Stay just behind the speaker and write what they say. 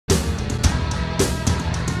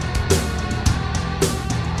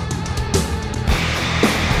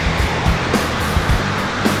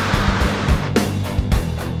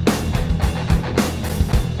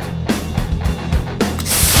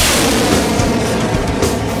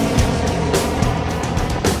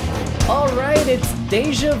it's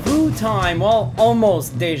deja vu time. Well,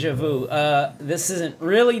 almost deja vu. This isn't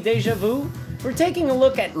really deja vu. We're taking a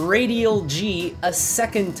look at Radial-G a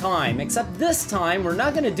second time, except this time we're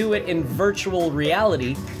not going to do it in virtual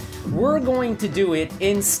reality. We're going to do it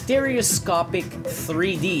in stereoscopic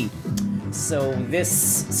 3D. So this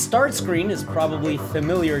start screen is probably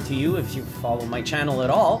familiar to you if you follow my channel at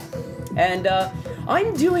all. And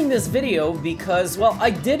I'm doing this video because, well,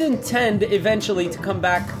 I did intend eventually to come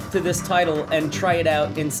back to this title and try it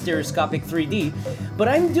out in stereoscopic 3D, but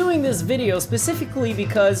I'm doing this video specifically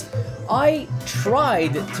because I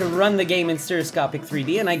tried to run the game in stereoscopic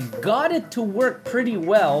 3D and I got it to work pretty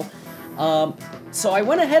well. So I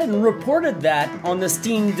went ahead and reported that on the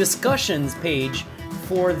Steam discussions page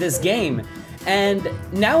for this game. And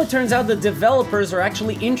now it turns out the developers are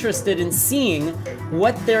actually interested in seeing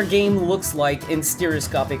what their game looks like in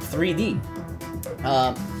stereoscopic 3D.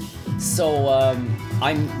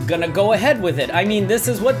 I'm gonna go ahead with it. I mean, this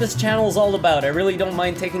is what this channel is all about. I really don't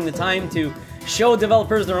mind taking the time to show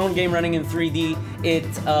developers their own game running in 3D.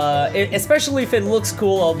 Especially if it looks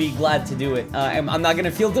cool, I'll be glad to do it. I'm not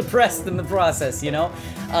gonna feel depressed in the process, you know?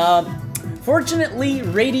 Fortunately,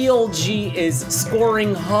 Radial-G is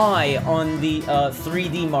scoring high on the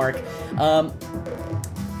 3D mark,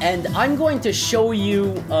 and I'm going to show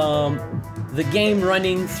you the game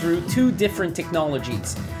running through two different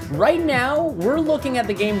technologies. Right now, we're looking at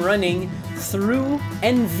the game running through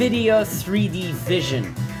nVidia 3D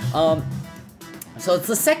Vision. So it's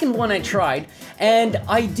the second one I tried, and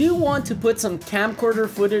I do want to put some camcorder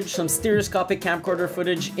footage, some stereoscopic camcorder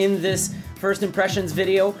footage in this first impressions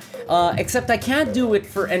video, except I can't do it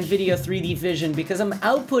for nVidia 3D Vision because I'm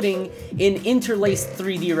outputting in interlaced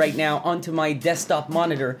 3D right now onto my desktop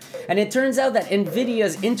monitor, and it turns out that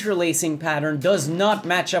nVidia's interlacing pattern does not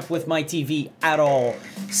match up with my TV at all.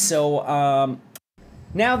 So,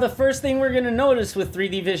 now the first thing we're gonna notice with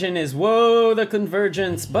 3D Vision is, whoa, the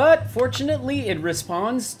convergence, but fortunately it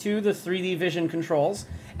responds to the 3D Vision controls,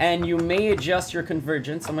 and you may adjust your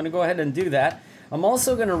convergence. I'm gonna go ahead and do that. I'm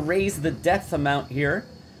also gonna raise the depth amount here,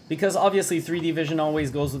 because obviously 3D Vision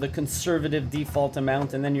always goes with a conservative default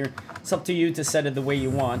amount, and then it's up to you to set it the way you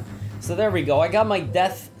want. So there we go. I got my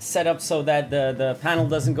depth set up so that the panel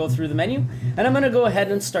doesn't go through the menu, and I'm gonna go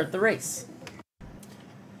ahead and start the race.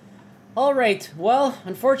 Alright, well,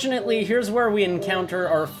 unfortunately, here's where we encounter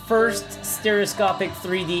our first stereoscopic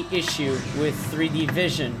 3D issue with 3D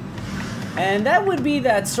Vision. And that would be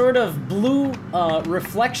that sort of blue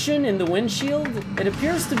reflection in the windshield. It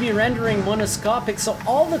appears to be rendering monoscopic, so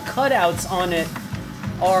all the cutouts on it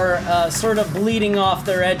are sort of bleeding off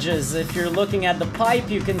their edges. If you're looking at the pipe,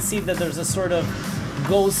 you can see that there's a sort of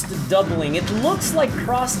ghost doubling. It looks like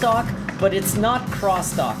crosstalk, but it's not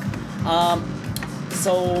crosstalk.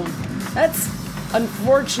 So that's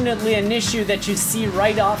unfortunately an issue that you see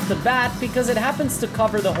right off the bat because it happens to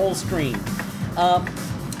cover the whole screen.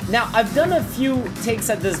 Now, I've done a few takes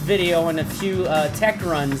at this video and a few tech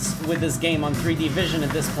runs with this game on 3D Vision at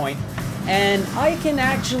this point, and I can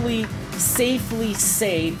actually safely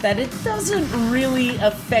say that it doesn't really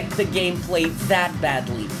affect the gameplay that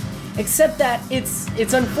badly. Except that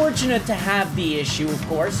it's unfortunate to have the issue, of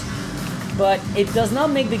course, but it does not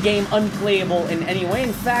make the game unplayable in any way.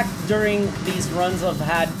 In fact, during these runs I've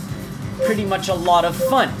had pretty much a lot of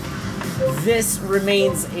fun. This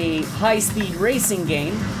remains a high-speed racing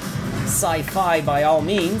game, sci-fi by all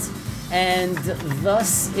means, and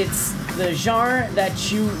thus it's the genre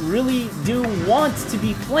that you really do want to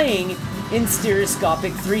be playing in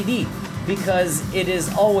stereoscopic 3D, because it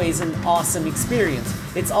is always an awesome experience.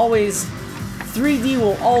 3D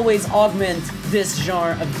will always augment this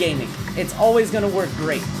genre of gaming. It's always going to work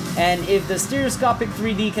great. And if the stereoscopic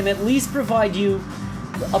 3D can at least provide you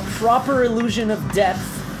a proper illusion of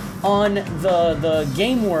depth on the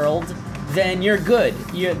game world, then you're good.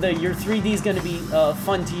 Your 3D is going to be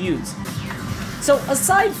fun to use. So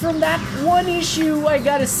aside from that one issue, I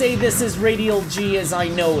gotta say this is Radial-G as I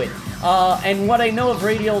know it. And what I know of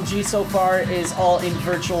Radial-G so far is all in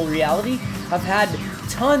virtual reality. I've had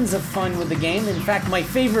tons of fun with the game. In fact, my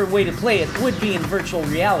favorite way to play it would be in virtual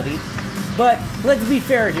reality. But let's be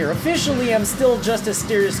fair here. Officially, I'm still just a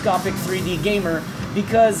stereoscopic 3D gamer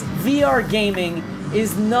because VR gaming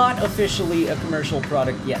is not officially a commercial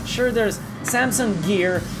product yet. Sure, there's Samsung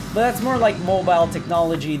Gear, but that's more like mobile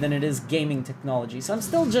technology than it is gaming technology. So I'm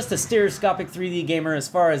still just a stereoscopic 3D gamer as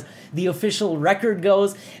far as the official record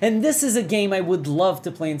goes, and this is a game I would love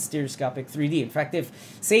to play in stereoscopic 3D. In fact, if,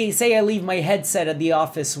 say I leave my headset at the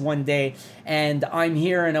office one day, and I'm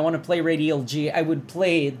here and I want to play Radial-G, I would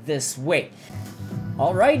play it this way.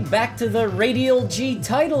 Alright, back to the Radial-G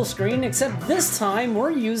title screen, except this time we're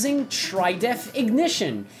using Tridef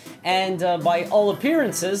Ignition. And by all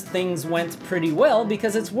appearances, things went pretty well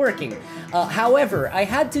because it's working. However, I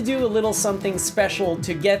had to do a little something special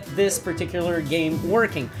to get this particular game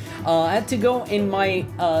working. I had to go in my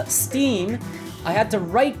Steam, I had to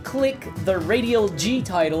right-click the Radial-G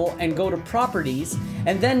title and go to Properties,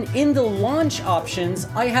 and then in the launch options,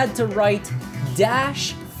 I had to write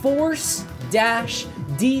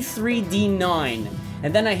 -force-D3D9,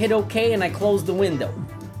 and then I hit OK and I closed the window.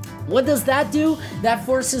 What does that do? That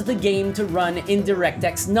forces the game to run in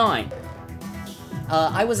DirectX 9.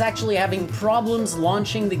 I was actually having problems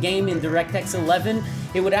launching the game in DirectX 11.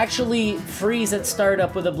 It would actually freeze at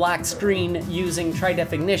startup with a black screen using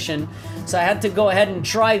Tridef Ignition, so I had to go ahead and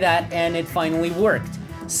try that, and it finally worked.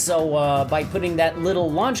 So by putting that little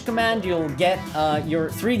launch command, you'll get your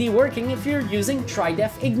 3D working if you're using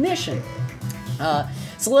Tridef Ignition.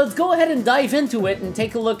 So let's go ahead and dive into it and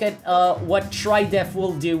take a look at what Tridef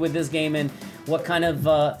will do with this game and what kind of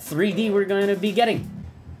 3D we're going to be getting.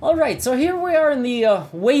 Alright, so here we are in the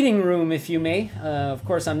waiting room, if you may. Of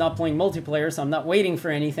course, I'm not playing multiplayer, so I'm not waiting for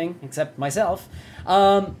anything except myself.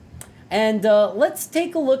 Let's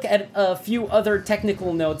take a look at a few other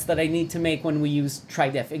technical notes that I need to make when we use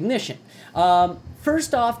Tridef Ignition.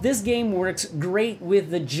 First off, this game works great with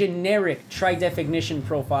the generic Tridef Ignition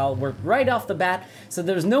profile. Worked right off the bat, so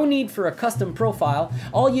there's no need for a custom profile.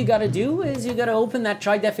 All you gotta do is you gotta open that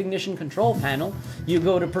Tridef Ignition control panel, you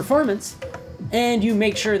go to Performance, and you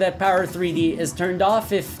make sure that Power 3D is turned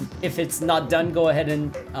off. If it's not done, go ahead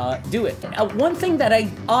and do it. One thing that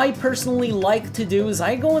I personally like to do is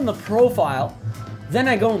I go in the profile, then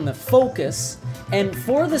I go in the focus, and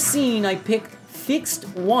for the scene I pick fixed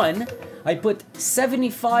 1. I put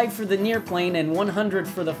 75 for the near plane and 100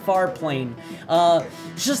 for the far plane.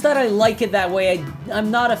 It's just that I like it that way.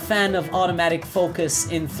 I'm not a fan of automatic focus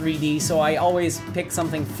in 3D, so I always pick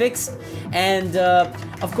something fixed. And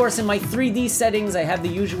of course, in my 3D settings, I have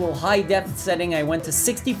the usual high depth setting. I went to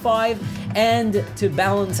 65, and to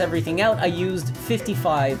balance everything out, I used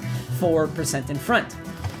 55 for % in front.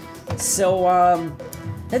 So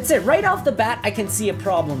that's it. Right off the bat, I can see a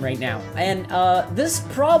problem right now. And this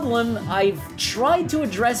problem I've tried to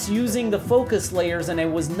address using the focus layers, and I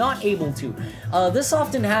was not able to. This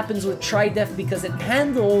often happens with Tridef because it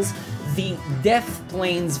handles the depth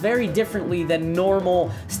planes very differently than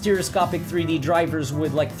normal stereoscopic 3D drivers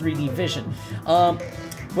would, like 3D Vision.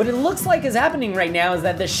 What it looks like is happening right now is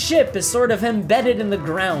that the ship is sort of embedded in the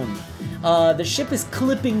ground. The ship is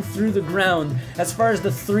clipping through the ground as far as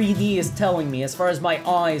the 3D is telling me, as far as my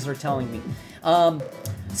eyes are telling me.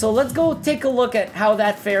 So let's go take a look at how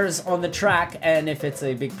that fares on the track and if it's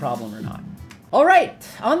a big problem or not. Alright,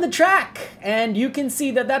 on the track, and you can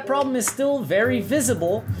see that that problem is still very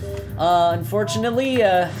visible. Unfortunately,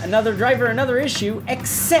 another driver, another issue,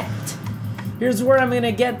 except here's where I'm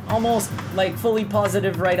gonna get almost like fully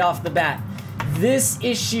positive right off the bat. This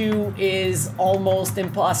issue is almost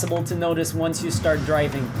impossible to notice once you start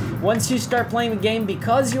driving. Once you start playing the game,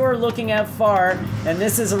 because you are looking out far, and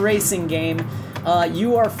this is a racing game,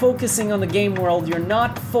 you are focusing on the game world. You're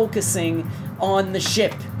not focusing on the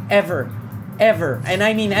ship, ever. Ever. And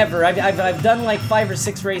I mean ever. I've done like 5 or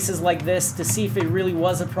 6 races like this to see if it really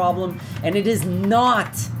was a problem, and it is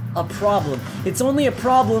not a problem. It's only a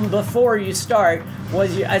problem before you start,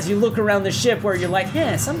 as you look around the ship where you're like,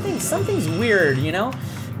 something's weird, you know?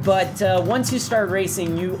 But once you start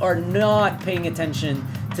racing, you are not paying attention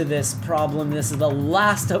to this problem. This is the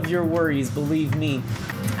last of your worries, believe me.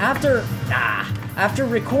 After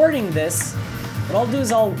recording this, what I'll do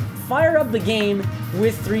is I'll fire up the game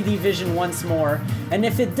with 3D Vision once more, and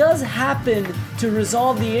if it does happen to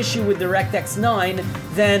resolve the issue with DirectX 9,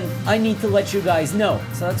 then I need to let you guys know.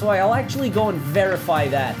 So that's why I'll actually go and verify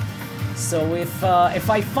that. So if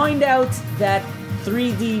I find out that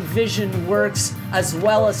 3D Vision works as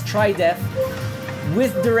well as Tridef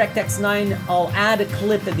with DirectX 9, I'll add a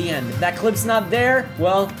clip at the end. If that clip's not there,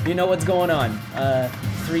 well, you know what's going on.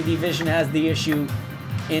 3D Vision has the issue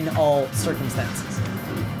in all circumstances.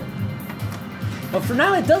 But for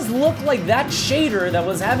now, it does look like that shader that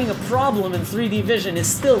was having a problem in 3D Vision is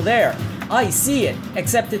still there. I see it,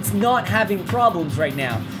 except it's not having problems right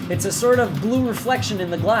now. It's a sort of blue reflection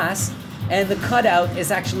in the glass, and the cutout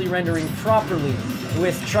is actually rendering properly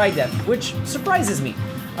with Tridef, which surprises me.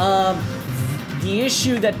 The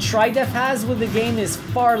issue that Tridef has with the game is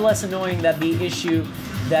far less annoying than the issue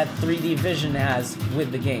that 3D Vision has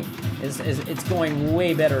with the game. It's going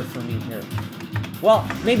way better for me here. Well,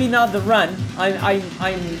 maybe not the run. I'm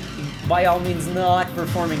by all means not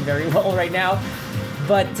performing very well right now,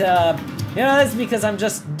 but You know, that's because I'm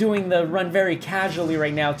just doing the run very casually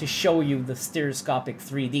right now to show you the stereoscopic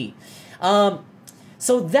 3D.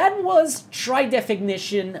 So that was Tridef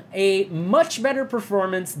Ignition, a much better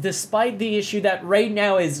performance despite the issue that right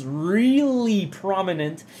now is really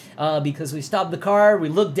prominent because we stopped the car, we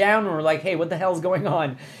looked down, and we're like, hey, what the hell's going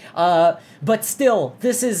on? But still,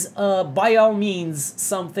 this is by all means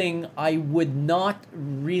something I would not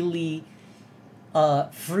really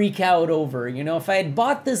freak out over. You know, if I had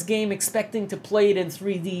bought this game expecting to play it in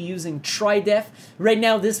 3D using Tridef, right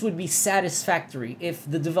now this would be satisfactory. If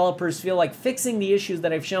the developers feel like fixing the issues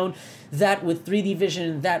that I've shown, that with 3D Vision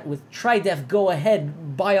and that with Tridef, go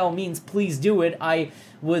ahead, by all means, please do it. I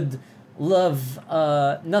would love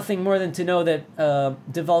nothing more than to know that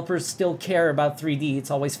developers still care about 3D.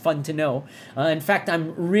 It's always fun to know. In fact,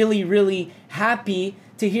 I'm really, really happy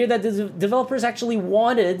to hear that the developers actually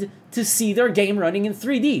wanted to see their game running in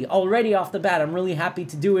 3D already off the bat. I'm really happy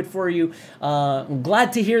to do it for you. I'm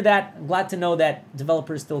glad to hear that. I'm glad to know that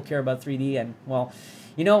developers still care about 3D. And, well,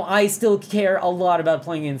 you know, I still care a lot about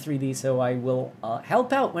playing in 3D, so I will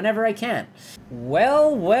help out whenever I can.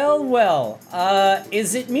 Well, well, well.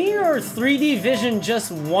 Is it me or 3D Vision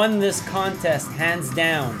just won this contest, hands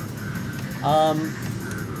down?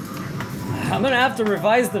 I'm gonna have to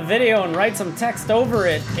revise the video and write some text over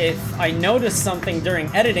it if I notice something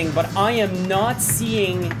during editing, but I am not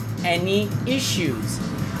seeing any issues.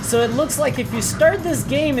 So it looks like if you start this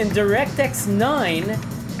game in DirectX 9,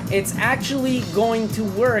 it's actually going to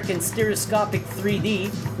work in stereoscopic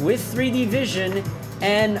 3D with 3D Vision,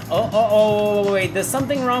 and wait, there's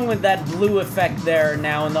something wrong with that blue effect there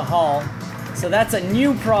now in the hall. So that's a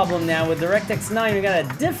new problem now. With DirectX 9, we got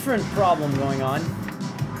a different problem going on.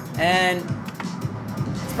 And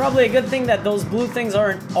it's probably a good thing that those blue things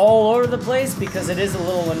aren't all over the place because it is a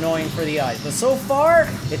little annoying for the eyes. But so far,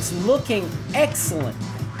 it's looking excellent.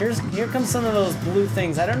 Here comes some of those blue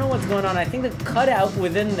things. I don't know what's going on. I think the cutout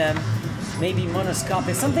within them may be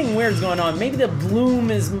monoscopic. Something weird's going on. Maybe the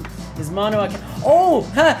bloom is mono. Oh,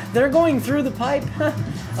 they're going through the pipe.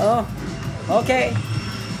 Oh, okay.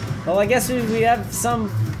 Well, I guess we have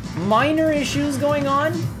some minor issues going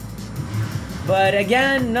on. But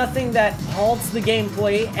again, nothing that halts the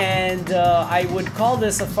gameplay, and I would call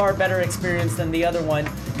this a far better experience than the other one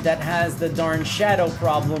that has the darn shadow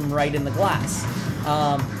problem right in the glass.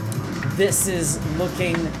 This is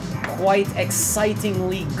looking quite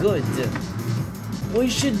excitingly good. We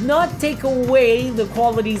should not take away the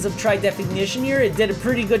qualities of Tridef Ignition here. It did a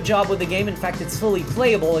pretty good job with the game. In fact, it's fully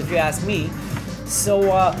playable if you ask me.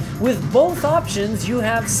 So with both options, you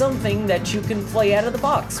have something that you can play out of the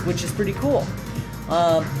box, which is pretty cool.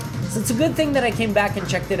 So it's a good thing that I came back and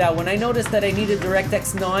checked it out. When I noticed that I needed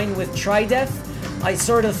DirectX 9 with Tridef, I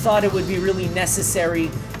sort of thought it would be really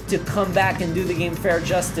necessary to come back and do the game fair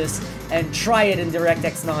justice and try it in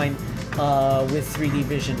DirectX 9 with 3D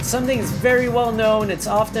Vision. Something is very well known. It's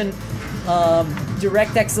often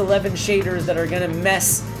DirectX 11 shaders that are going to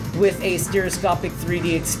mess with a stereoscopic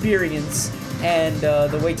 3D experience. And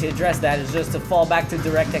the way to address that is just to fall back to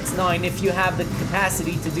DirectX 9 if you have the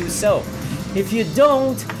capacity to do so. If you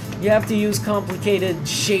don't, you have to use complicated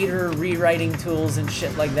shader rewriting tools and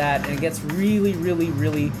shit like that, and it gets really, really,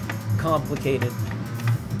 really complicated.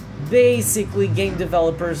 Basically, game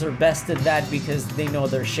developers are best at that because they know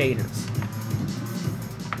their shaders.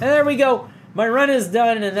 And there we go. My run is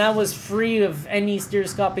done, and that was free of any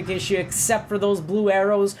stereoscopic issue except for those blue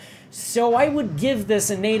arrows. So I would give this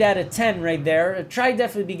an 8 out of 10 right there.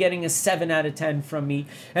 Tridef would be getting a 7 out of 10 from me.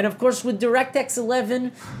 And of course with DirectX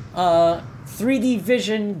 11, 3D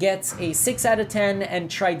Vision gets a 6 out of 10 and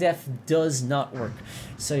Tridef does not work.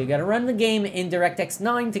 So you gotta run the game in DirectX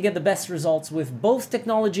 9 to get the best results with both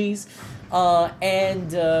technologies.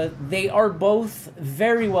 They are both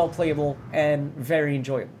very well playable and very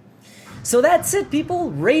enjoyable. So that's it,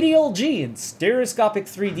 people. Radial-G in stereoscopic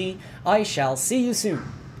 3D. I shall see you soon.